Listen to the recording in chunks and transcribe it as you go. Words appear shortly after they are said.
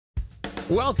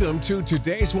Welcome to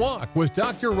Today's Walk with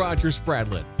Dr. Roger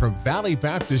Spradlin from Valley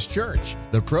Baptist Church,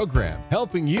 the program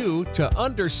helping you to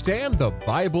understand the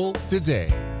Bible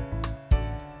today.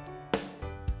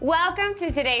 Welcome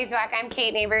to Today's Walk. I'm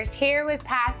Kate Neighbors here with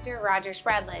Pastor Roger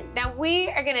Spradlin. Now we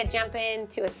are going to jump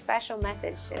into a special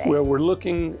message today. Well, we're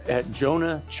looking at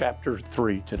Jonah chapter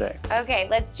 3 today. Okay,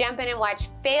 let's jump in and watch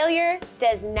Failure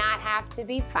Does Not Have to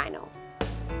Be Final.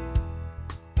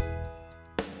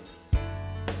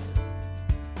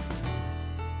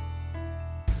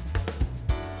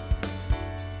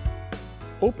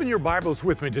 Open your Bibles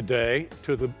with me today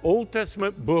to the Old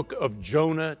Testament book of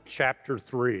Jonah chapter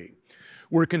 3.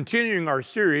 We're continuing our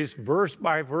series verse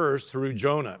by verse through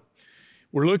Jonah.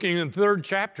 We're looking in the third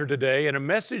chapter today in a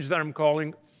message that I'm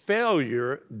calling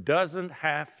Failure Doesn't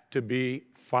Have to Be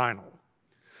Final.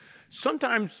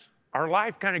 Sometimes our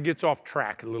life kind of gets off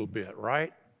track a little bit,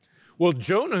 right? Well,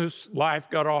 Jonah's life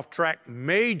got off track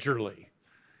majorly.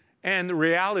 And the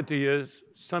reality is,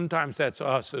 sometimes that's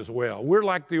us as well. We're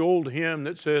like the old hymn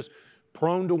that says,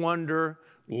 prone to wonder,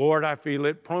 Lord, I feel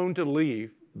it, prone to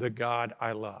leave the God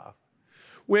I love.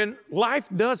 When life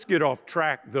does get off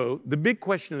track, though, the big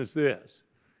question is this: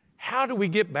 how do we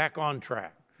get back on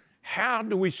track? How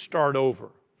do we start over?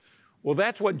 Well,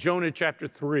 that's what Jonah chapter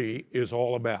 3 is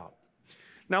all about.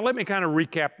 Now, let me kind of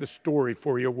recap the story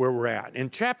for you where we're at.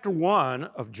 In chapter 1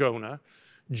 of Jonah,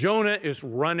 Jonah is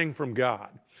running from God.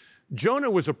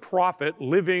 Jonah was a prophet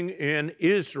living in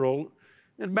Israel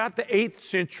in about the 8th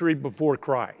century before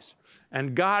Christ.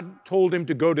 And God told him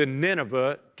to go to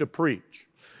Nineveh to preach.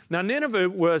 Now, Nineveh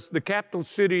was the capital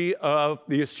city of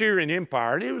the Assyrian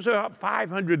Empire, and it was about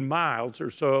 500 miles or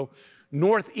so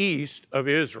northeast of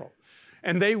Israel.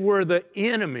 And they were the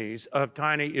enemies of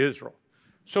tiny Israel.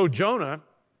 So Jonah,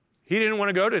 he didn't want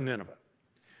to go to Nineveh.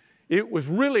 It was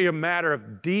really a matter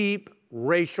of deep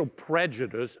racial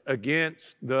prejudice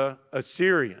against the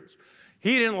Assyrians.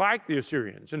 He didn't like the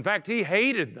Assyrians. In fact, he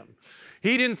hated them.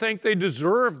 He didn't think they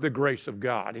deserved the grace of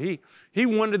God. He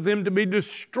wanted them to be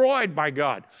destroyed by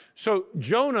God. So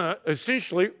Jonah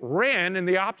essentially ran in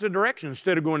the opposite direction.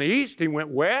 Instead of going east, he went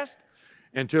west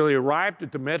until he arrived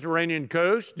at the Mediterranean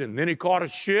coast, and then he caught a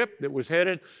ship that was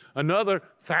headed another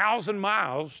 1,000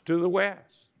 miles to the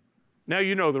west. Now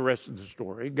you know the rest of the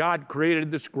story. God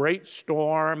created this great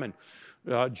storm,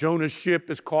 and Jonah's ship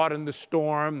is caught in the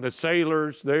storm. The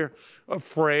sailors, they're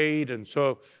afraid, and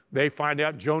so they find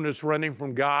out Jonah's running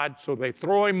from God, so they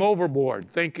throw him overboard,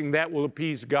 thinking that will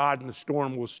appease God and the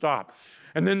storm will stop.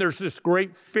 And then there's this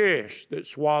great fish that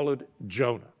swallowed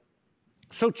Jonah.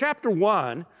 So chapter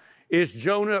 1 is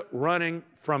Jonah running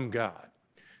from God.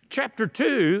 Chapter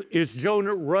 2 is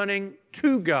Jonah running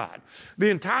to God. The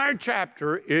entire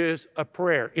chapter is a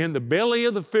prayer. In the belly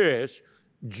of the fish,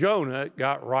 Jonah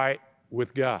got right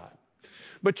with God.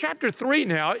 But chapter 3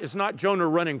 now is not Jonah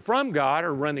running from God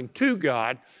or running to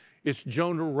God. It's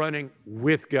Jonah running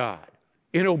with God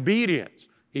in obedience.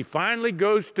 He finally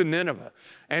goes to Nineveh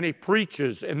and he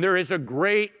preaches, and there is a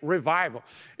great revival.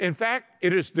 In fact,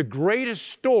 it is the greatest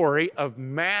story of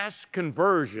mass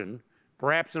conversion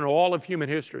perhaps in all of human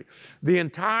history. The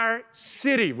entire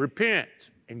city repents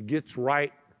and gets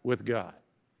right with God.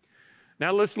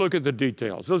 Now let's look at the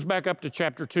details. Let's back up to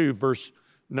chapter 2, verse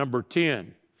number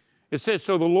 10. It says,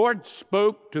 so the Lord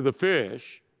spoke to the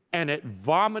fish, and it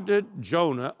vomited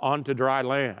Jonah onto dry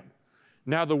land.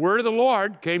 Now the word of the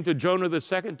Lord came to Jonah the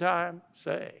second time,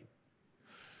 saying,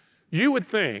 you would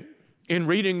think in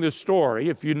reading this story,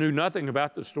 if you knew nothing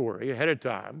about the story ahead of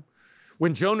time,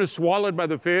 when Jonah's swallowed by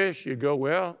the fish, you go,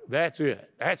 well, that's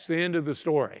it. That's the end of the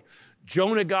story.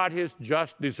 Jonah got his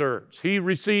just deserts. He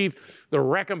received the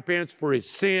recompense for his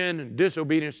sin and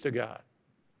disobedience to God.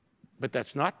 But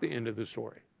that's not the end of the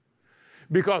story.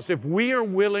 Because if we are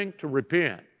willing to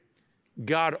repent,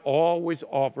 God always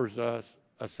offers us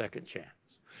a second chance.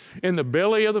 In the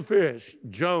belly of the fish,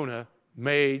 Jonah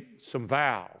made some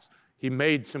vows. He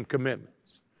made some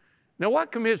commitments. Now,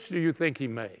 what commitments do you think he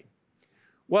made?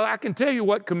 Well, I can tell you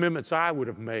what commitments I would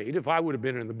have made if I would have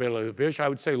been in the belly of the fish. I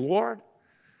would say, Lord,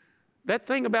 that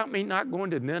thing about me not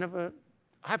going to Nineveh,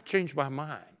 I've changed my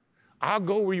mind. I'll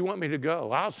go where you want me to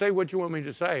go. I'll say what you want me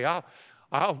to say.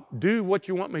 I'll do what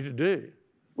you want me to do.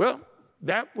 Well,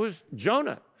 that was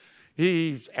Jonah.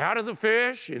 He's out of the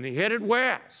fish and he headed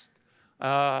west.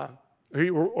 He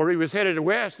was headed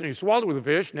west and he swallowed with the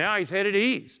fish. Now he's headed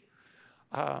east.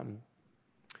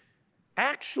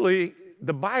 Actually,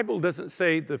 the Bible doesn't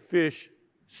say the fish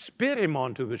spit him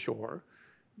onto the shore.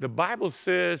 The Bible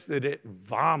says that it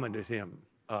vomited him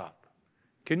up.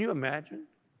 Can you imagine?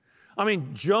 I mean,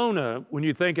 Jonah, when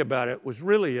you think about it, was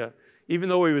really even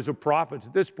though he was a prophet,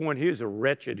 at this point, he is a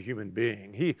wretched human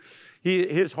being.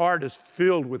 His heart is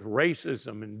filled with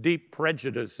racism and deep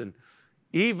prejudice, and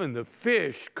even the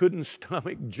fish couldn't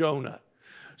stomach Jonah.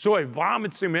 So he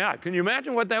vomits him out. Can you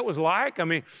imagine what that was like? I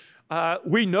mean,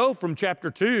 we know from chapter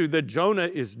 2 that Jonah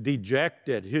is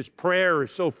dejected. His prayer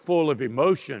is so full of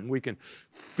emotion. We can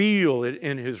feel it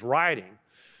in his writing.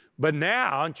 But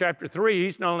now in chapter 3,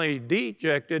 he's not only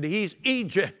dejected, he's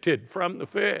ejected from the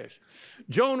fish.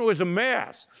 Jonah was a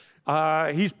mess.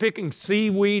 He's picking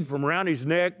seaweed from around his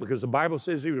neck because the Bible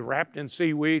says he was wrapped in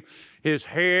seaweed. His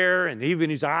hair and even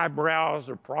his eyebrows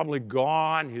are probably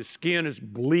gone. His skin is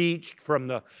bleached from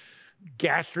the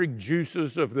gastric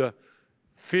juices of the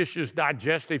fish's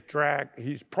digestive tract.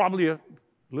 He's probably a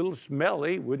little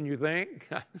smelly, wouldn't you think?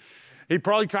 He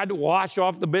probably tried to wash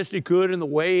off the best he could in the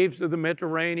waves of the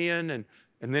Mediterranean, and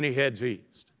then he heads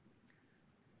east.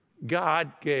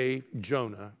 God gave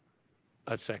Jonah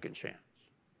a second chance.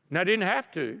 Now, he didn't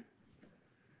have to.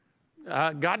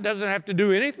 God doesn't have to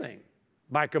do anything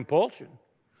by compulsion.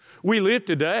 We live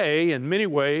today in many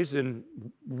ways in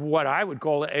what I would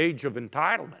call the age of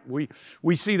entitlement.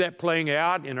 We see that playing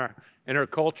out in our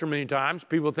culture many times.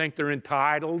 People think they're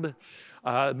entitled.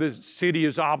 The city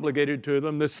is obligated to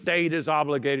them. The state is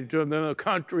obligated to them. The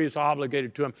country is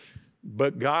obligated to them.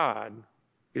 But God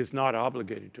is not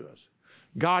obligated to us.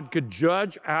 God could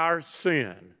judge our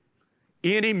sin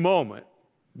any moment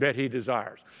that he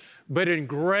desires. But in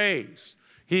grace,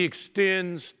 he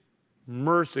extends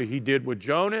mercy. He did with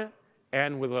Jonah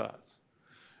and with us.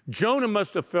 Jonah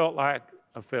must have felt like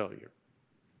a failure.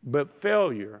 But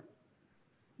failure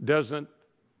doesn't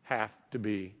have to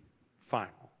be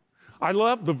final. I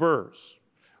love the verse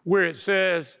where it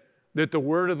says that the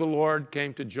word of the Lord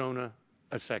came to Jonah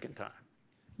a second time.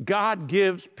 God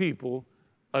gives people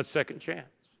a second chance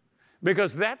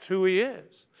because that's who he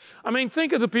is. I mean,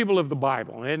 think of the people of the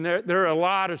Bible, and there are a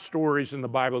lot of stories in the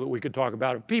Bible that we could talk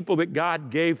about of people that God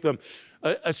gave them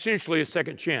essentially a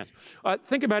second chance.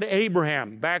 Think about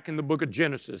Abraham back in the book of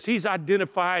Genesis. He's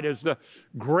identified as the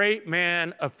great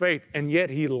man of faith, and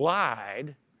yet he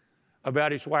lied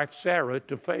about his wife Sarah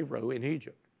to Pharaoh in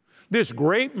Egypt. This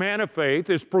great man of faith,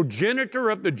 this progenitor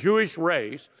of the Jewish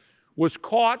race, was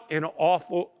caught in an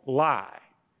awful lie.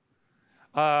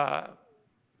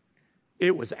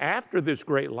 It was after this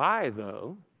great lie,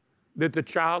 though, that the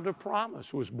child of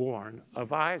promise was born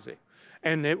of Isaac.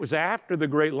 And it was after the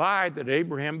great lie that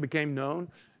Abraham became known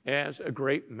as a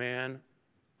great man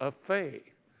of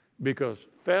faith, because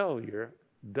failure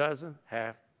doesn't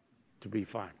have to be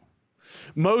final.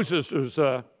 Moses was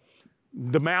the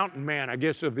mountain man, I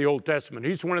guess, of the Old Testament.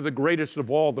 He's one of the greatest of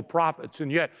all the prophets,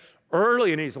 and yet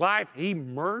early in his life, he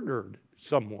murdered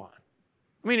someone.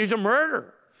 I mean, he's a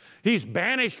murderer. He's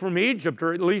banished from Egypt,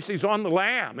 or at least he's on the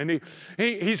lam, and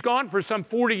he's gone for some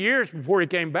 40 years before he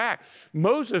came back.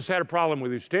 Moses had a problem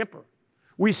with his temper.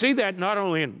 We see that not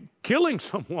only in killing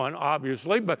someone,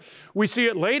 obviously, but we see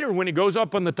it later when he goes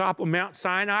up on the top of Mount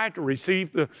Sinai to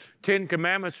receive the 10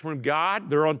 Commandments from God.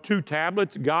 They're on 2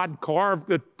 tablets. God carved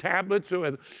the tablets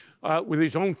with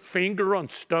his own finger on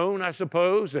stone, I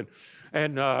suppose, and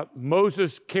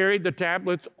Moses carried the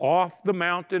tablets off the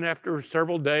mountain after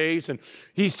several days, and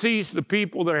he sees the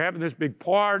people that are having this big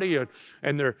party,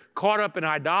 and they're caught up in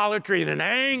idolatry, and in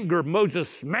anger, Moses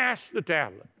smashed the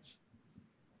tablets.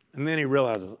 And then he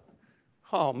realizes,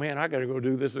 oh man, I got to go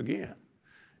do this again.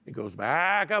 He goes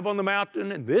back up on the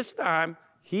mountain, and this time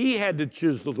he had to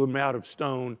chisel them out of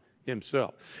stone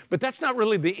himself. But that's not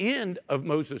really the end of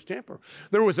Moses' temper.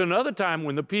 There was another time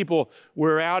when the people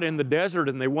were out in the desert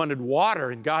and they wanted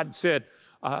water, and God said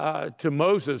to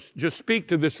Moses, just speak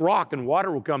to this rock and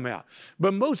water will come out.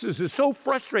 But Moses is so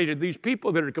frustrated, these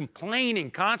people that are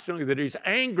complaining constantly, that he's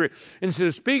angry. Instead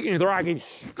of speaking to the rock, he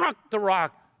struck the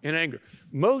rock in anger.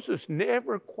 Moses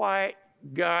never quite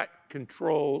got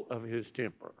control of his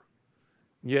temper.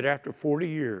 Yet after 40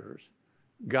 years,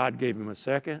 God gave him a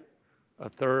second, a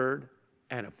third,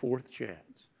 and a fourth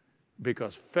chance,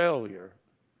 because failure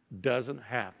doesn't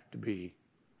have to be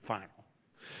final.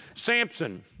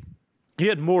 Samson, he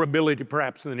had more ability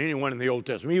perhaps than anyone in the Old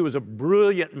Testament. He was a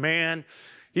brilliant man.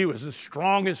 He was the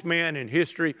strongest man in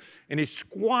history, and he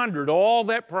squandered all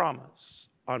that promise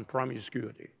on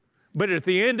promiscuity. But at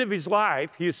the end of his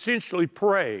life, he essentially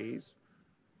prays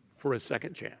for a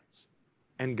second chance,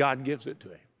 and God gives it to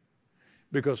him,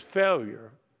 because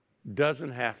failure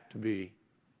doesn't have to be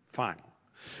final.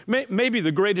 Maybe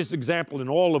the greatest example in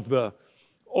all of the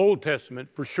Old Testament,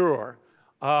 for sure,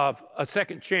 of a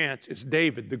second chance is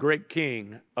David, the great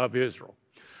king of Israel.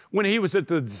 When he was at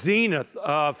the zenith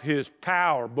of his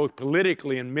power, both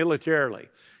politically and militarily,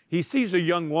 he sees a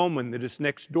young woman that is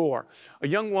next door, a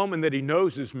young woman that he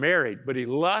knows is married, but he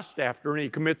lusts after her and he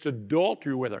commits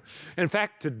adultery with her. In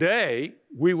fact, today,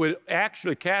 we would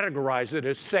actually categorize it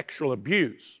as sexual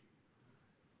abuse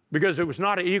because it was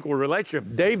not an equal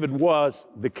relationship. David was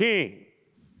the king.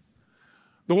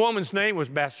 The woman's name was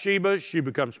Bathsheba. She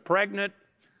becomes pregnant.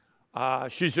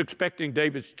 She's expecting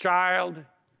David's child.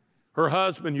 Her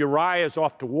husband Uriah is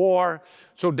off to war.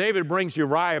 So David brings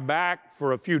Uriah back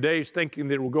for a few days thinking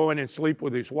that he'll go in and sleep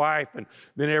with his wife, and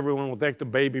then everyone will think the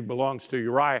baby belongs to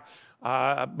Uriah.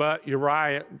 But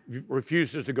Uriah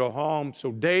refuses to go home,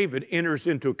 so David enters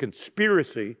into a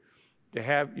conspiracy to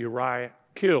have Uriah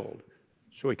killed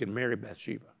so he can marry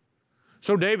Bathsheba.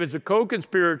 So David's a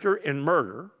co-conspirator in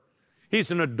murder. He's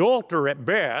an adulterer at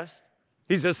best.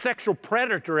 He's a sexual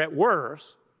predator at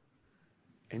worst.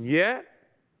 And yet,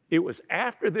 it was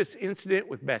after this incident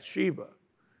with Bathsheba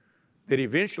that he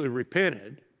eventually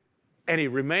repented, and he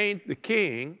remained the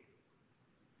king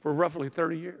for roughly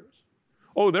 30 years.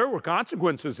 Oh, there were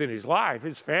consequences in his life.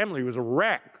 His family was a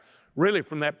wreck, really,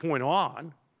 from that point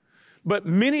on. But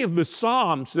many of the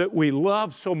Psalms that we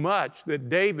love so much that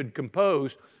David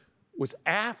composed was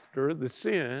after the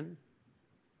sin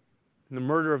and the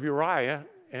murder of Uriah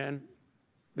and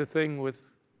the thing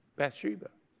with Bathsheba.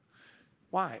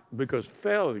 Why? Because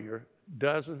failure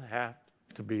doesn't have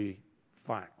to be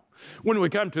final. When we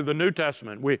come to the New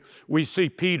Testament, we see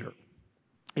Peter.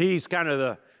 He's kind of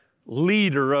the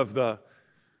leader of the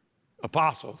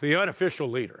apostles, the unofficial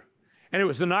leader. And it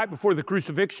was the night before the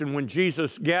crucifixion when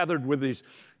Jesus gathered with his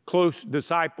close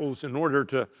disciples in order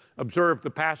to observe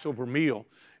the Passover meal.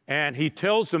 And he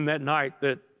tells them that night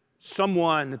that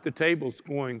someone at the table is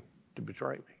going to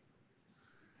betray me.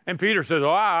 And Peter says, oh,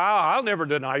 I'll never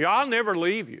deny you. I'll never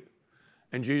leave you.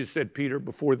 And Jesus said, Peter,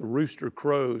 before the rooster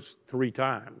crows 3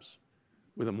 times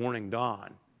with the morning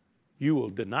dawn, you will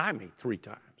deny me 3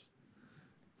 times.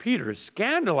 Peter is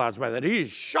scandalized by that. He is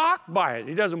shocked by it.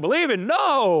 He doesn't believe it.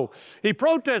 No, he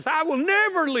protests, I will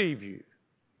never leave you.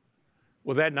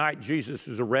 Well, that night, Jesus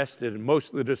is arrested, and most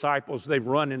of the disciples, they've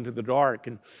run into the dark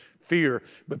in fear,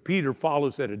 but Peter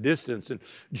follows at a distance, and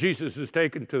Jesus is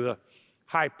taken to the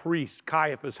high priest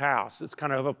Caiaphas' house. It's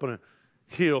kind of up on a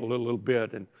hill a little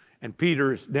bit, and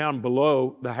Peter is down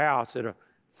below the house at a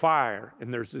fire,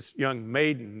 and there's this young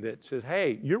maiden that says,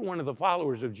 hey, you're one of the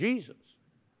followers of Jesus.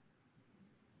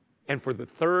 And for the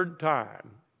 3rd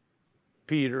time,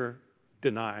 Peter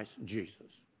denies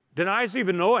Jesus, denies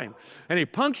even knowing him, and he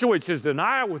punctuates his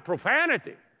denial with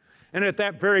profanity. And at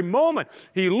that very moment,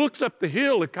 he looks up the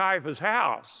hill at Caiaphas'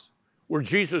 house, where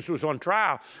Jesus was on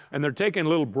trial, and they're taking a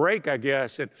little break, I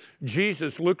guess, and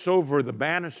Jesus looks over the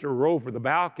banister or over the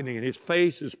balcony, and his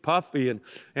face is puffy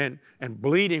and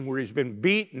bleeding where he's been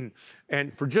beaten.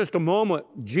 And for just a moment,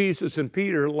 Jesus and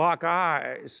Peter lock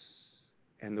eyes,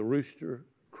 and the rooster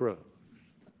crows.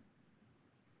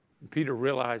 And Peter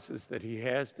realizes that he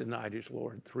has denied his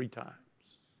Lord 3 times.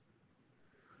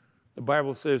 The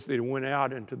Bible says that he went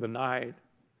out into the night,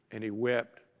 and he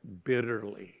wept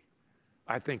bitterly,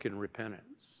 I think in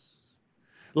repentance.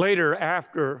 Later,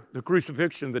 after the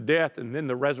crucifixion, the death, and then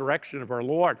the resurrection of our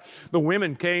Lord, the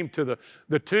women came to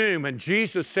the tomb, and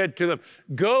Jesus said to them,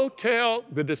 go tell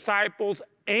the disciples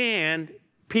and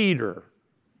Peter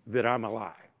that I'm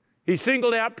alive. He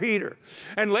singled out Peter.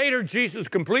 And later, Jesus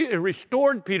completely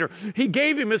restored Peter. He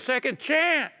gave him a second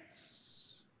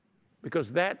chance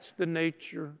because that's the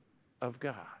nature of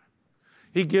God.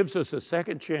 He gives us a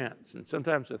second chance and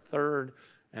sometimes a third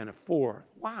and a fourth.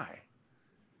 Why?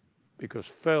 Because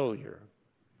failure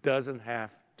doesn't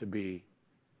have to be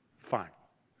final.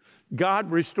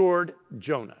 God restored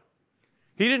Jonah.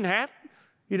 He didn't have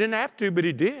to, but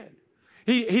he did.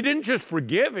 He didn't just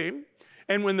forgive him.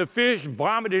 And when the fish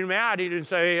vomited him out, he didn't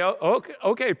say,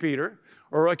 okay, Peter,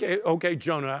 or okay,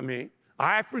 Jonah,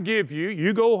 I forgive you.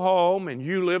 You go home and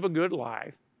you live a good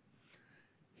life.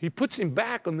 He puts him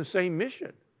back on the same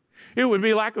mission. It would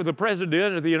be like if the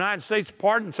President of the United States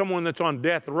pardoned someone that's on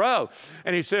death row.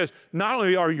 And he says, not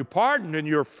only are you pardoned and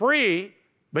you're free,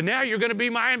 but now you're going to be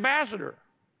my ambassador.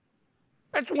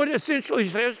 That's what it essentially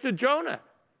says to Jonah.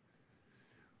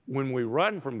 When we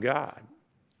run from God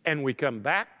and we come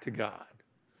back to God,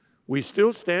 we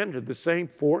still stand at the same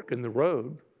fork in the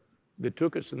road that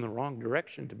took us in the wrong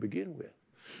direction to begin with.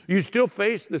 You still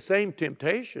face the same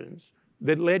temptations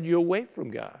that led you away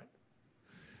from God.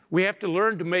 We have to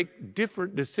learn to make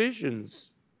different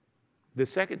decisions the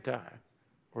second time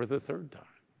or the third time.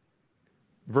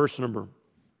 Verse number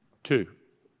 2.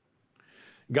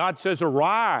 God says,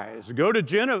 arise, go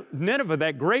to Nineveh,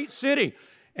 that great city,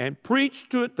 and preach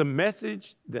to it the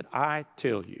message that I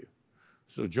tell you.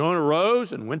 So Jonah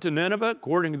rose and went to Nineveh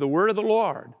according to the word of the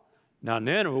Lord. Now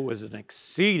Nineveh was an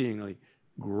exceedingly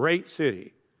great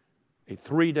city, a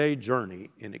 3-day journey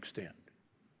in extent.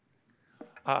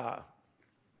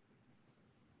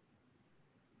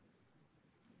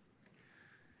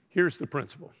 Here's the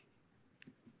principle.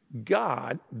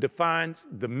 God defines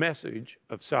the message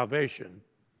of salvation,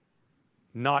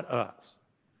 not us.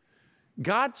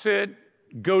 God said,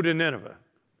 go to Nineveh,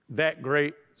 that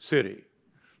great city.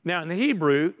 Now in the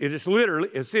Hebrew, it is literally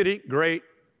a city great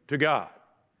to God.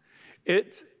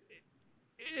 It's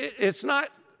not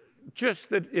just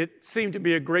that it seemed to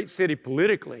be a great city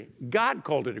politically. God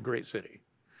called it a great city.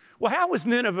 Well, how was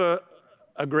Nineveh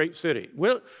a great city?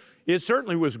 Well, it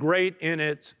certainly was great in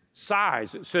its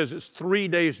size. It says it's 3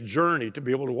 days' journey to be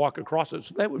able to walk across it,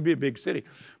 so that would be a big city.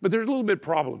 But there's a little bit of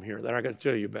problem here that I got to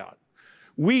tell you about.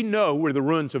 We know where the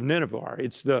ruins of Nineveh are.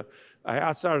 It's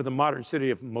outside of the modern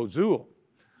city of Mosul.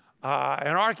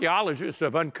 And archaeologists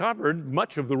have uncovered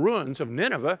much of the ruins of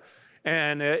Nineveh,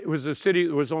 and it was a city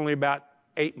that was only about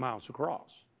 8 miles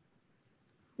across,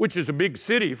 which is a big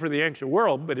city for the ancient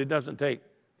world, but it doesn't take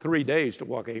 3 days to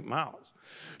walk 8 miles.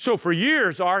 So for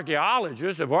years,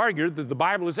 archaeologists have argued that the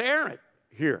Bible is errant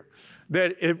here,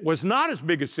 that it was not as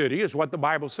big a city as what the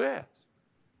Bible says.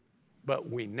 But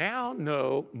we now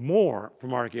know more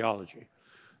from archaeology.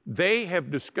 They have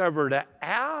discovered an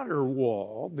outer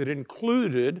wall that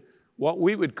included what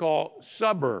we would call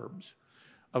suburbs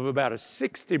of about a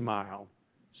 60-mile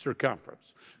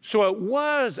circumference. So it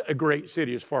was a great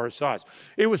city as far as size.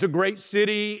 It was a great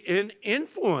city in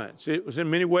influence. It was in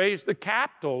many ways the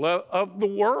capital of the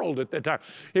world at that time.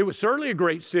 It was certainly a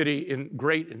great city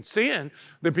great in sin.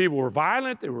 The people were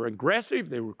violent, they were aggressive,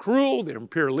 they were cruel, they were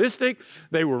imperialistic.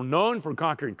 They were known for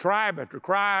conquering tribe after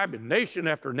tribe and nation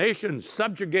after nation,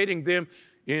 subjugating them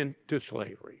into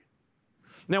slavery.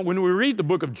 Now, when we read the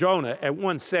book of Jonah at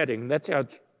one setting, that's how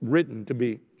it's written to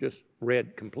be just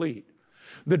read complete.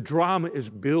 The drama is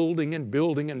building and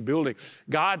building and building.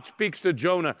 God speaks to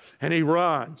Jonah and he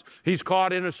runs. He's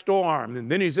caught in a storm, and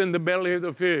then he's in the belly of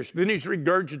the fish. Then he's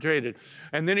regurgitated,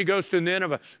 and then he goes to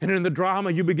Nineveh. And in the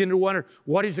drama, you begin to wonder,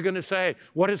 what is he going to say?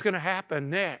 What is going to happen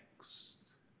next?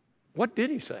 What did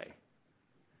he say?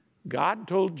 God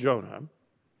told Jonah,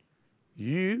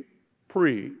 you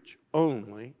preach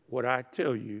only what I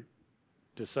tell you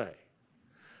to say.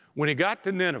 When he got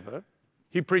to Nineveh,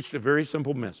 he preached a very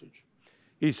simple message.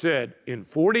 He said, in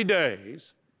 40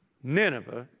 days,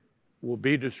 Nineveh will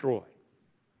be destroyed.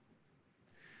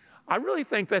 I really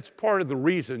think that's part of the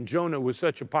reason Jonah was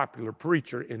such a popular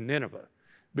preacher in Nineveh,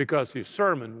 because his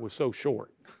sermon was so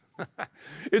short.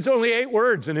 It's only 8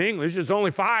 words in English. It's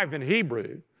only 5 in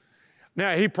Hebrew.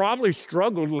 Now, he probably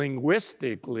struggled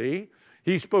linguistically.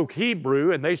 He spoke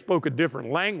Hebrew, and they spoke a different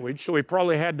language, so he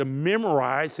probably had to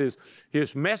memorize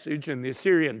his message in the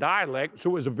Assyrian dialect.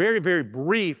 So it was a very, very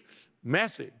brief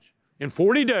message. In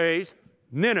 40 days,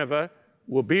 Nineveh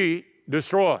will be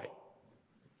destroyed.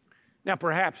 Now,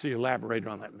 perhaps he elaborated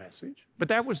on that message, but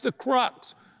that was the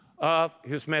crux of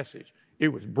his message. It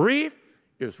was brief,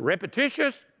 it was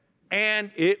repetitious,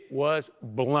 and it was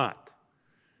blunt.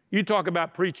 You talk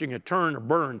about preaching a turn or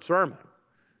burn sermon.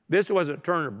 This wasn't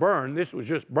turn or burn, this was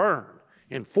just burn.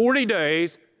 In 40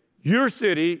 days, your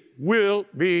city will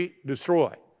be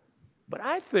destroyed. But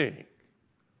I think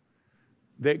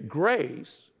that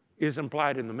grace is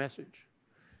implied in the message,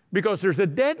 because there's a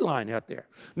deadline out there.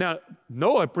 Now,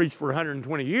 Noah preached for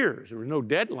 120 years. There was no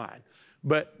deadline.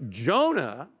 But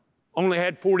Jonah only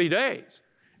had 40 days.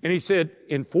 And he said,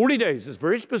 in 40 days, it's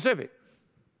very specific,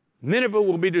 Nineveh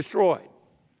will be destroyed.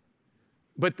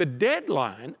 But the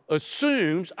deadline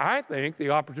assumes, I think, the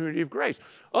opportunity of grace.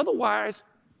 Otherwise,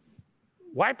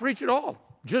 why preach at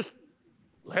all? Just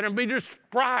let them be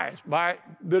surprised by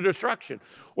the destruction.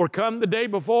 Or come the day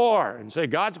before and say,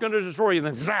 God's going to destroy you, and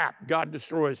then zap, God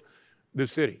destroys the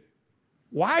city.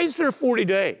 Why is there 40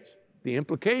 days? The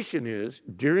implication is,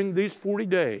 during these 40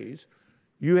 days,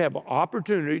 you have an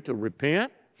opportunity to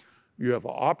repent, you have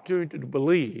an opportunity to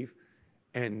believe,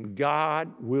 and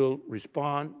God will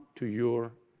respond to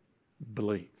your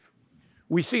belief.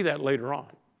 We see that later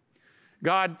on.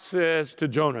 God says to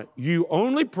Jonah, you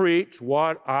only preach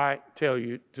what I tell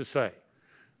you to say.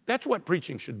 That's what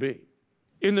preaching should be.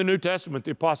 In the New Testament,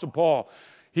 the Apostle Paul,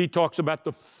 he talks about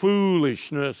the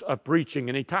foolishness of preaching,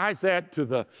 and he ties that to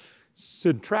the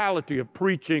centrality of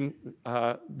preaching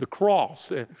the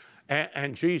cross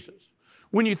and Jesus.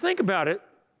 When you think about it,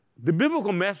 the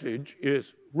biblical message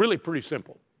is really pretty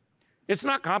simple. It's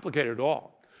not complicated at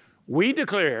all. We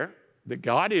declare that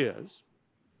God is,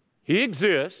 He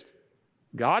exists,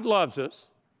 God loves us,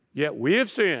 yet we have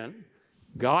sinned.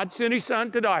 God sent His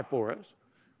Son to die for us.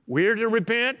 We're to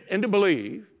repent and to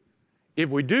believe. If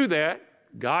we do that,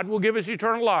 God will give us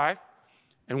eternal life.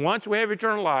 And once we have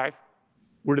eternal life,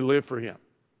 we're to live for Him.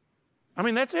 I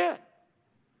mean, that's it.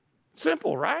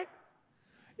 Simple, right?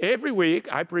 Every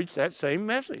week I preach that same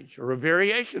message or a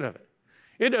variation of it.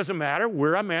 It doesn't matter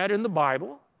where I'm at in the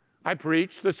Bible. I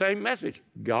preach the same message.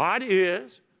 God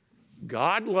is,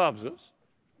 God loves us.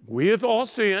 We have all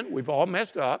sinned. We've all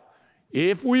messed up.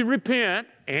 If we repent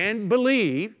and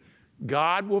believe,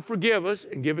 God will forgive us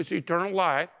and give us eternal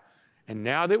life. And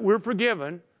now that we're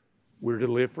forgiven, we're to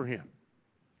live for Him.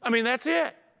 I mean, that's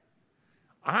it.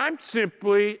 I'm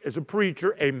simply, as a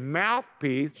preacher, a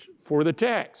mouthpiece for the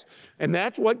text. And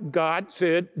that's what God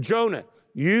said, Jonah,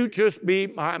 you just be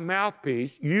my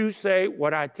mouthpiece. You say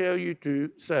what I tell you to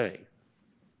say.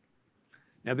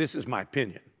 Now, this is my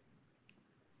opinion.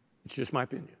 It's just my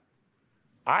opinion.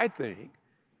 I think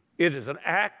it is an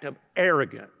act of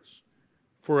arrogance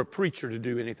for a preacher to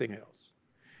do anything else.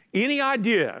 Any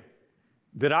idea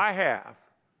that I have,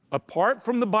 apart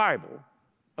from the Bible,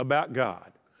 about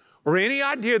God, or any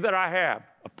idea that I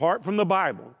have, apart from the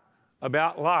Bible,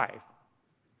 about life,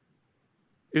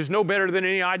 is no better than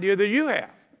any idea that you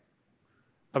have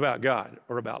about God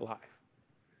or about life.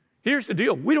 Here's the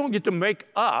deal. We don't get to make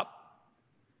up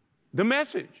the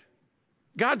message.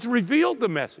 God's revealed the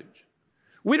message.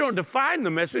 We don't define the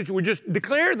message, we just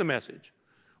declare the message.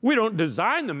 We don't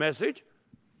design the message,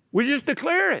 we just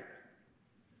declare it.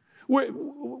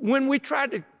 When we try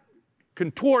to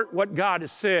contort what God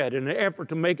has said in an effort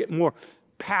to make it more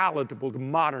palatable to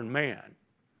modern man,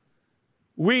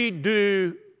 we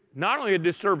do not only a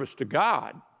disservice to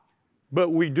God, but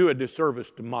we do a disservice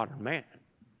to modern man.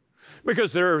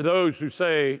 Because there are those who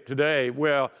say today,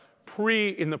 well,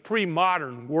 in the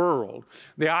pre-modern world,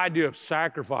 the idea of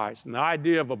sacrifice and the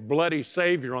idea of a bloody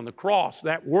Savior on the cross,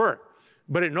 that worked,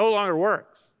 but it no longer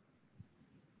works.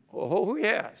 Oh,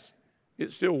 yes,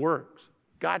 it still works.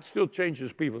 God still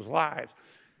changes people's lives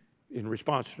in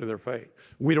response to their faith.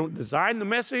 We don't design the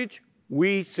message,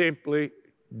 we simply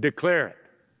declare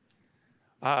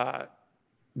it.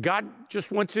 God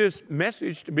just wants His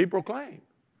message to be proclaimed.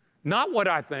 Not what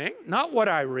I think, not what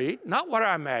I read, not what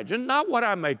I imagine, not what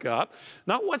I make up,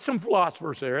 not what some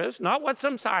philosopher says, not what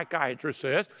some psychiatrist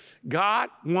says. God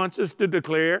wants us to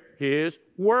declare His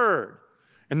word.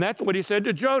 And that's what He said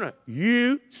to Jonah.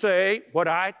 You say what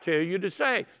I tell you to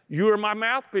say. You are my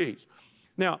mouthpiece.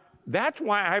 Now, that's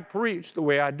why I preach the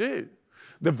way I do.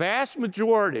 The vast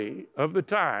majority of the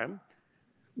time,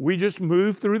 we just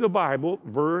move through the Bible,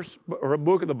 verse, or a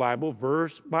book of the Bible,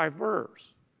 verse by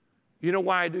verse. You know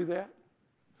why I do that?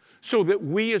 So that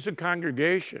we as a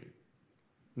congregation,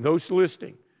 those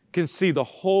listening, can see the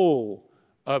whole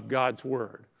of God's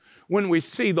Word. When we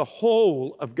see the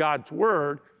whole of God's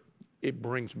Word, it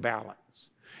brings balance.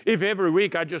 If every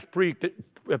week I just picked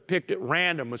at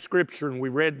random a scripture and we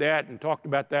read that and talked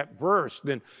about that verse,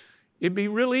 then it'd be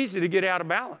real easy to get out of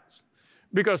balance.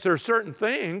 Because there are certain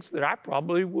things that I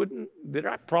probably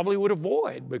would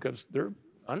avoid because they're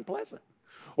unpleasant.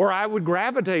 Or I would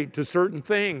gravitate to certain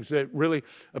things that really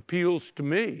appeals to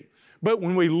me. But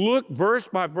when we look verse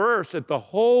by verse at the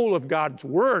whole of God's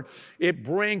Word, it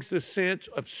brings a sense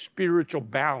of spiritual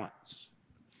balance.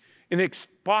 In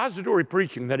expository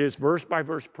preaching, that is verse by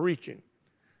verse preaching,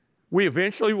 we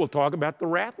eventually will talk about the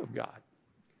wrath of God.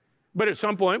 But at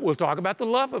some point, we'll talk about the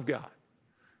love of God.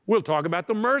 We'll talk about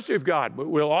the mercy of God, but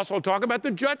we'll also talk about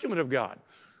the judgment of God.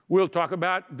 We'll talk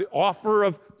about the offer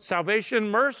of salvation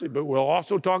and mercy, but we'll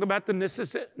also talk about the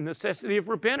necessity of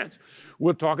repentance.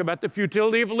 We'll talk about the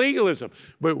futility of legalism,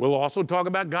 but we'll also talk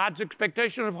about God's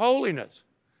expectation of holiness.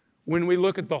 When we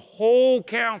look at the whole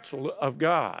counsel of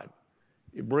God,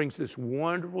 it brings this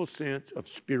wonderful sense of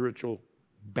spiritual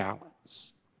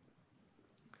balance.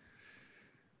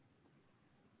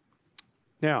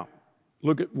 Now,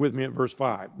 look with me at verse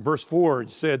 5. Verse 4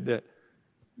 said that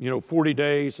 40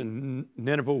 days and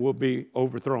Nineveh will be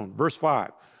overthrown. Verse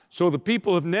 5, so the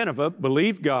people of Nineveh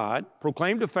believed God,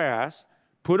 proclaimed a fast,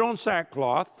 put on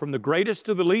sackcloth from the greatest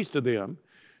to the least of them.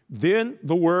 Then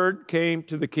the word came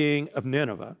to the king of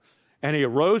Nineveh, and he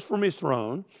arose from his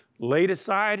throne, laid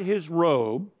aside his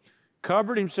robe,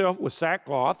 covered himself with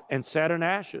sackcloth, and sat in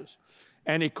ashes.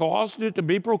 And he caused it to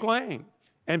be proclaimed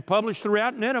and published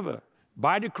throughout Nineveh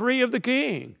by decree of the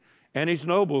king and his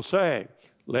nobles, saying,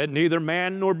 let neither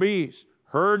man nor beast,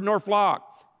 herd nor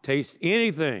flock, taste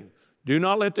anything. Do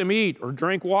not let them eat or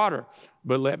drink water,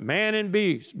 but let man and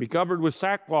beast be covered with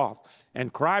sackcloth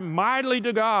and cry mightily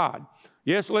to God.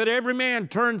 Yes, let every man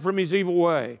turn from his evil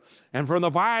way and from the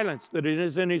violence that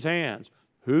is in his hands.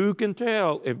 Who can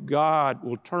tell if God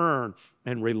will turn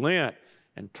and relent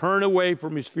and turn away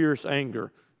from his fierce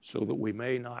anger so that we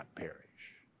may not perish.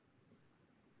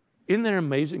 Isn't that an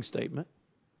amazing statement?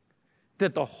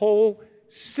 That the whole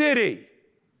city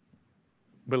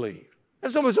believed.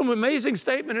 That's almost an amazing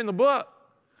statement in the book.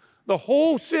 The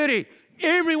whole city,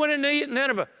 everyone in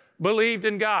Nineveh believed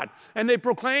in God. And they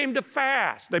proclaimed a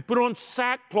fast. They put on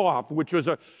sackcloth, which was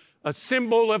a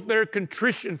symbol of their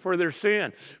contrition for their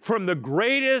sin, from the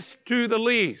greatest to the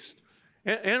least.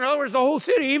 In other words, the whole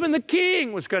city, even the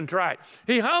king was contrite.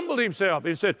 He humbled himself.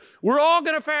 He said, we're all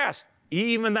going to fast.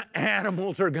 Even the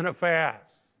animals are going to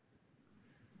fast.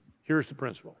 Here's the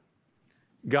principle.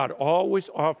 God always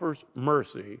offers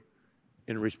mercy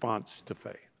in response to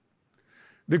faith.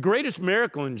 The greatest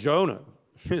miracle in Jonah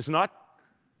is not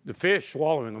the fish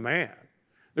swallowing a man.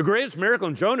 The greatest miracle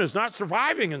in Jonah is not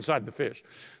surviving inside the fish.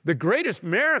 The greatest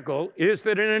miracle is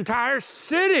that an entire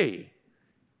city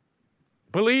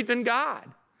believed in God.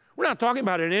 We're not talking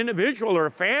about an individual or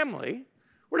a family.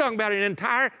 We're talking about an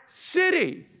entire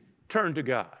city turned to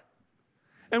God.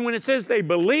 And when it says they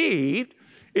believed,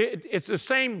 it's the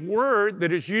same word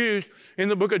that is used in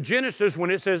the book of Genesis when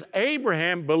it says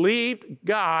Abraham believed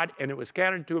God and it was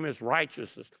counted to him as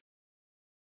righteousness.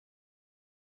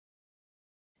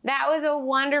 That was a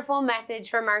wonderful message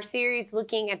from our series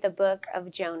looking at the book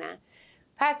of Jonah.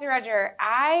 Pastor Roger,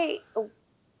 I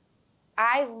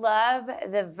love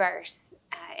the verse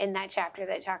in that chapter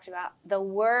that talked about the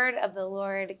word of the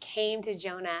Lord came to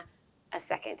Jonah a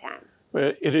second time.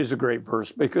 Well, it is a great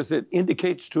verse because it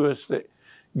indicates to us that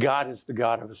God is the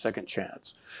God of a second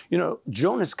chance. You know,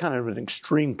 Jonah's kind of an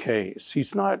extreme case.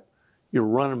 He's not your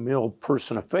run-of-the-mill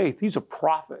person of faith. He's a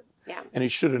prophet, and he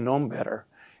should have known better.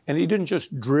 And he didn't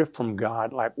just drift from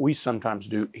God like we sometimes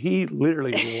do. He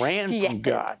literally ran from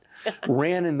God,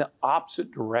 ran in the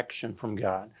opposite direction from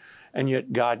God. And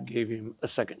yet God gave him a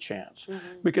second chance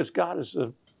because God is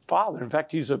a father. In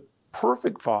fact, he's a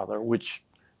perfect father, which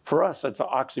for us, that's an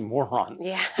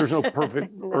oxymoron. There's no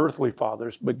perfect earthly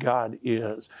fathers, but God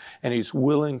is. And he's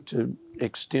willing to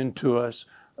extend to us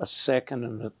a second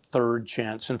and a third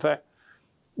chance. In fact,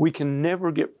 we can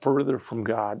never get further from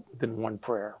God than one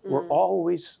prayer. We're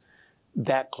always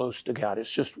that close to God.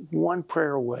 It's just one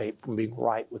prayer away from being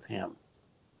right with him.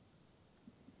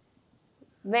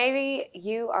 Maybe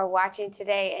you are watching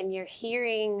today and you're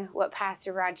hearing what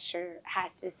Pastor Roger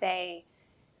has to say.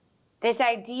 This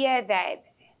idea that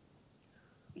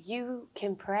you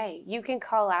can pray, you can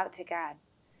call out to God.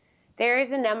 There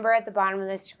is a number at the bottom of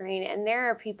the screen, and there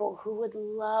are people who would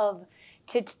love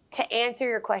to answer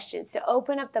your questions, to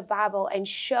open up the Bible and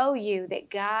show you that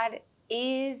God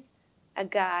is a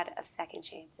God of second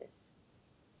chances.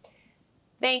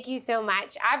 Thank you so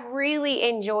much. I've really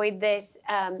enjoyed this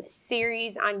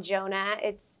series on Jonah.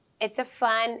 It's a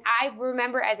fun, I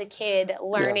remember as a kid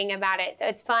learning about it. So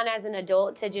it's fun as an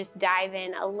adult to just dive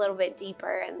in a little bit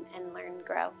deeper and learn and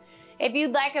grow. If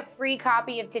you'd like a free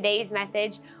copy of today's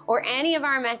message or any of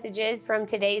our messages from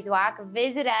Today's Walk,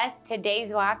 visit us,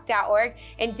 todayswalk.org,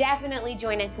 and definitely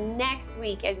join us next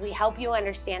week as we help you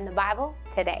understand the Bible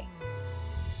today.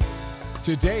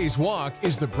 Today's Walk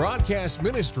is the broadcast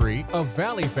ministry of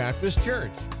Valley Baptist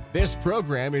Church. This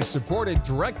program is supported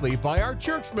directly by our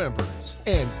church members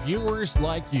and viewers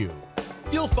like you.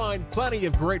 You'll find plenty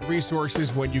of great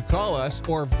resources when you call us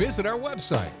or visit our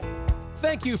website.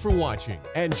 Thank you for watching,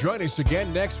 and join us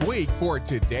again next week for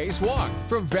Today's Walk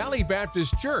from Valley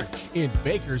Baptist Church in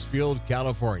Bakersfield,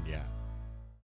 California.